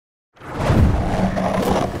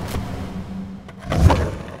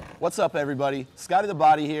What's up, everybody? Scotty the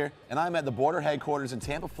Body here, and I'm at the Boardr headquarters in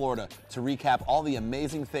Tampa, Florida to recap all the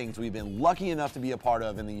amazing things we've been lucky enough to be a part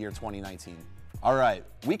of in the year 2019. All right,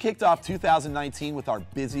 we kicked off 2019 with our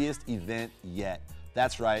busiest event yet.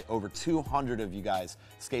 That's right, over 200 of you guys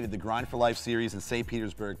skated the Grind for Life series in St.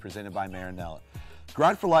 Petersburg presented by Marinella.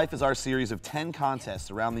 Grind for Life is our series of 10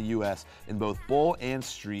 contests around the U.S. in both bowl and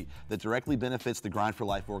street that directly benefits the Grind for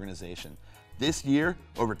Life organization. This year,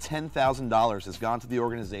 over $10,000 has gone to the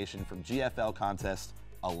organization from GFL contests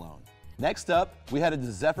alone. Next up, we headed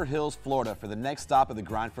to Zephyr Hills, Florida for the next stop of the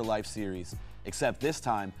Grind for Life series. Except this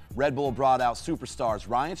time, Red Bull brought out superstars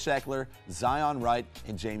Ryan Sheckler, Zion Wright,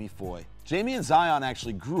 and Jamie Foy. Jamie and Zion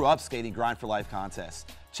actually grew up skating Grind for Life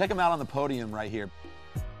contests. Check them out on the podium right here.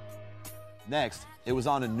 Next, it was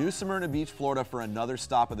on to New Smyrna Beach, Florida for another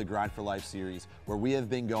stop of the Grind for Life series, where we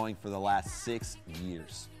have been going for the last 6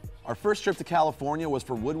 years. Our first trip to California was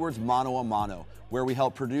for Woodward's Mano a Mano, where we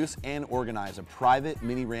helped produce and organize a private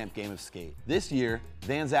mini ramp game of skate. This year,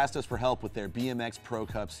 Vans asked us for help with their BMX Pro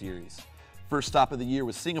Cup series. First stop of the year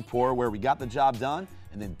was Singapore, where we got the job done,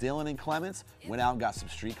 and then Dylan and Clements went out and got some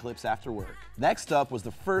street clips after work. Next up was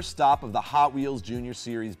the first stop of the Hot Wheels Junior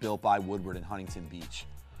Series built by Woodward in Huntington Beach.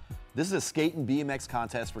 This is a skate and BMX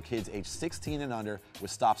contest for kids aged 16 and under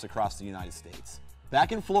with stops across the United States.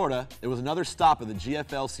 Back in Florida, it was another stop of the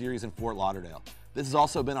GFL series in Fort Lauderdale. This has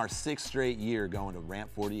also been our 6th straight year going to Ramp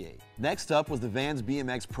 48. Next up was the Vans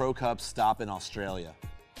BMX Pro Cup stop in Australia.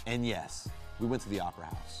 And yes, we went to the Opera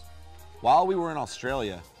House. While we were in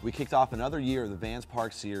Australia, we kicked off another year of the Vans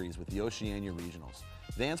Park Series with the Oceania Regionals.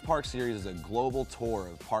 Vans Park Series is a global tour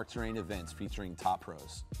of park terrain events featuring top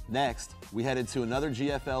pros. Next, we headed to another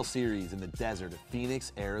GFL series in the desert of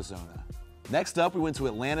Phoenix, Arizona. Next up, we went to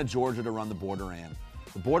Atlanta, Georgia to run the Boardr.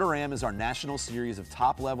 The Boardr is our national series of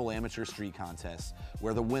top-level amateur street contests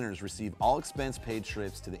where the winners receive all expense-paid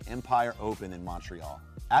trips to the Empire Open in Montreal.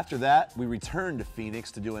 After that, we returned to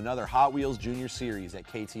Phoenix to do another Hot Wheels Junior Series at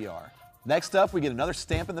KTR. Next up, we get another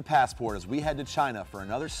stamp in the passport as we head to China for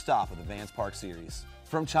another stop of the Vans Park Series.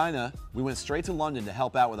 From China, we went straight to London to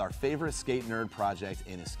help out with our favorite skate nerd project,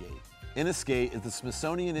 Inniskate. Inniskate is the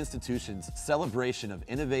Smithsonian Institution's celebration of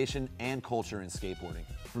innovation and culture in skateboarding.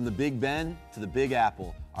 From the Big Ben to the Big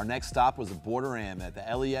Apple, our next stop was the Boardr at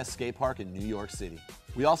the LES skate park in New York City.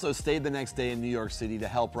 We also stayed the next day in New York City to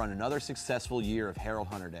help run another successful year of Harold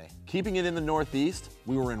Hunter Day. Keeping it in the Northeast,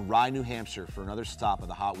 we were in Rye, New Hampshire for another stop of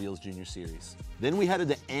the Hot Wheels Junior Series. Then we headed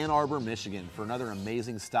to Ann Arbor, Michigan for another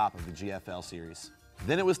amazing stop of the GFL Series.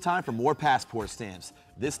 Then it was time for more passport stamps,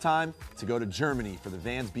 this time to go to Germany for the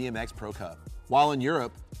Vans BMX Pro Cup. While in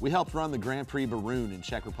Europe, we helped run the Grand Prix Barun in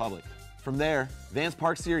Czech Republic. From there, Vans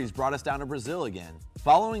Park Series brought us down to Brazil again.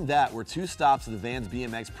 Following that were 2 stops of the Vans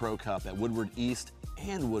BMX Pro Cup at Woodward East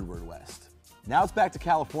and Woodward West. Now it's back to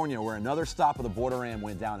California where another stop of the Boardr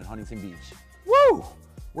went down in Huntington Beach. Woo!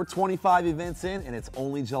 We're 25 events in and it's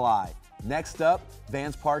only July. Next up,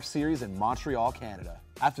 Vans Park Series in Montreal, Canada.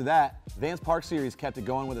 After that, Vans Park Series kept it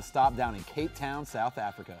going with a stop down in Cape Town, South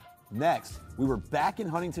Africa. Next, we were back in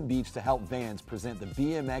Huntington Beach to help Vans present the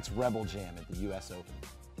BMX Rebel Jam at the US Open.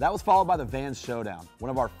 That was followed by the Vans Showdown,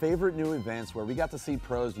 one of our favorite new events where we got to see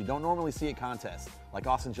pros you don't normally see at contests, like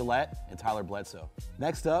Austin Gillette and Tyler Bledsoe.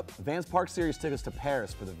 Next up, Vans Park Series took us to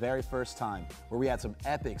Paris for the very first time, where we had some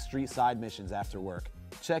epic street side missions after work.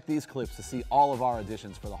 Check these clips to see all of our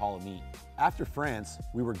auditions for the Hall of Meat. After France,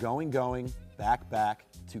 we were going, back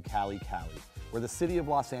to Cali, where the city of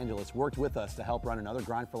Los Angeles worked with us to help run another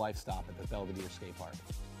Grind for Life stop at the Belvedere Skate Park.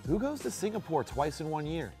 Who goes to Singapore twice in 1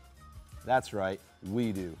 year? That's right,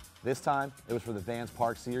 we do. This time, it was for the Vans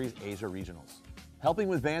Park Series Asia Regionals. Helping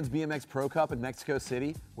with Vans BMX Pro Cup in Mexico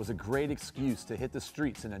City was a great excuse to hit the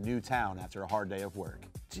streets in a new town after a hard day of work.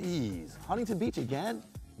 Geez, Huntington Beach again?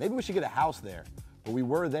 Maybe we should get a house there. But we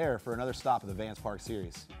were there for another stop of the Vans Park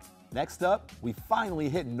Series. Next up, we finally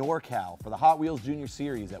hit NorCal for the Hot Wheels Junior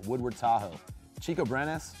Series at Woodward Tahoe. Chico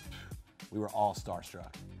Brenes, we were all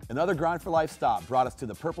starstruck. Another Grind for Life stop brought us to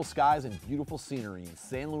the purple skies and beautiful scenery in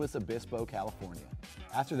San Luis Obispo, California.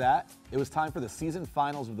 After that, it was time for the season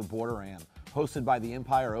finals of the Boardr hosted by the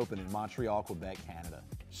Empire Open in Montreal, Quebec, Canada.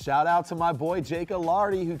 Shout out to my boy Jake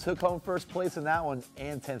Alardi, who took home first place in that one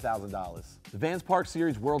and $10,000. The Vans Park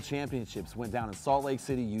Series World Championships went down in Salt Lake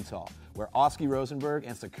City, Utah, where Oski Rosenberg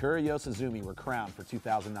and Sakura Yosizumi were crowned for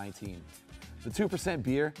 2019. The 2%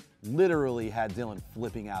 beer literally had Dylan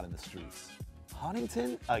flipping out in the streets.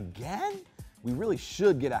 Huntington again? We really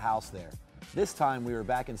should get a house there. This time we were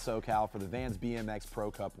back in SoCal for the Vans BMX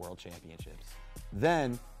Pro Cup World Championships.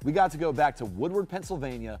 Then we got to go back to Woodward,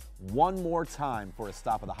 Pennsylvania one more time for a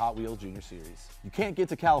stop of the Hot Wheels Junior Series. You can't get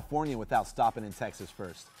to California without stopping in Texas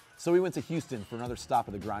first, so we went to Houston for another stop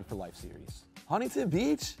of the Grind for Life series. Huntington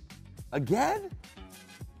Beach? Again?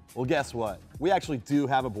 Well, guess what? We actually do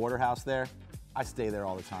have a Boardr house there. I stay there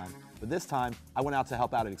all the time. But this time, I went out to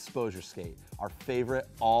help out at Exposure Skate, our favorite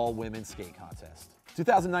all-women skate contest.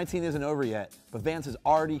 2019 isn't over yet, but Vans has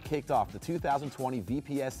already kicked off the 2020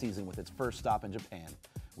 VPS season with its first stop in Japan.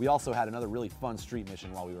 We also had another really fun street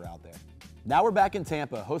mission while we were out there. Now we're back in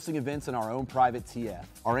Tampa, hosting events in our own private TF.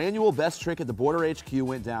 Our annual Best Trick at the Boardr HQ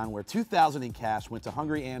went down, where $2,000 in cash went to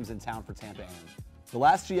Hungry Ams in town for Tampa Am. The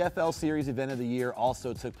last GFL Series event of the year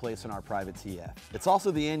also took place in our private TF. It's also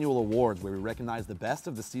the annual awards where we recognize the best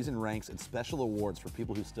of the season ranks and special awards for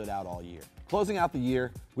people who stood out all year. Closing out the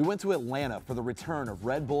year, we went to Atlanta for the return of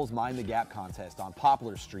Red Bull's Mind the Gap contest on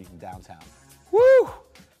Poplar Street in downtown. Woo!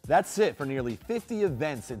 That's it for nearly 50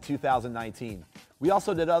 events in 2019. We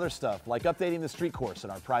also did other stuff like updating the street course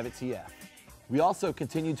at our private TF. We also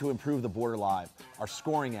continued to improve the Boardr Live, our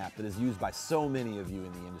scoring app that is used by so many of you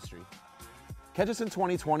in the industry. Catch us in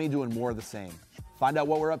 2020 doing more of the same. Find out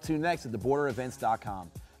what we're up to next at theboarderevents.com.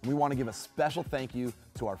 And we want to give a special thank you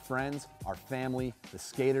to our friends, our family, the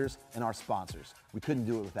skaters, and our sponsors. We couldn't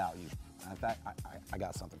do it without you. In fact, I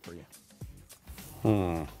got something for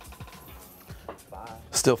you.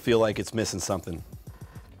 Still feel like it's missing something.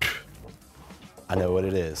 I know what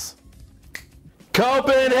it is.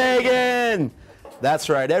 Copenhagen! That's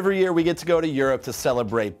right, every year we get to go to Europe to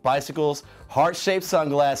celebrate bicycles, heart-shaped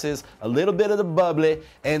sunglasses, a little bit of the bubbly,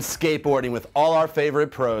 and skateboarding with all our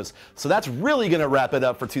favorite pros. So that's really gonna wrap it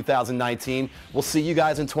up for 2019. We'll see you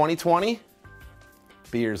guys in 2020.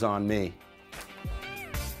 Beers on me.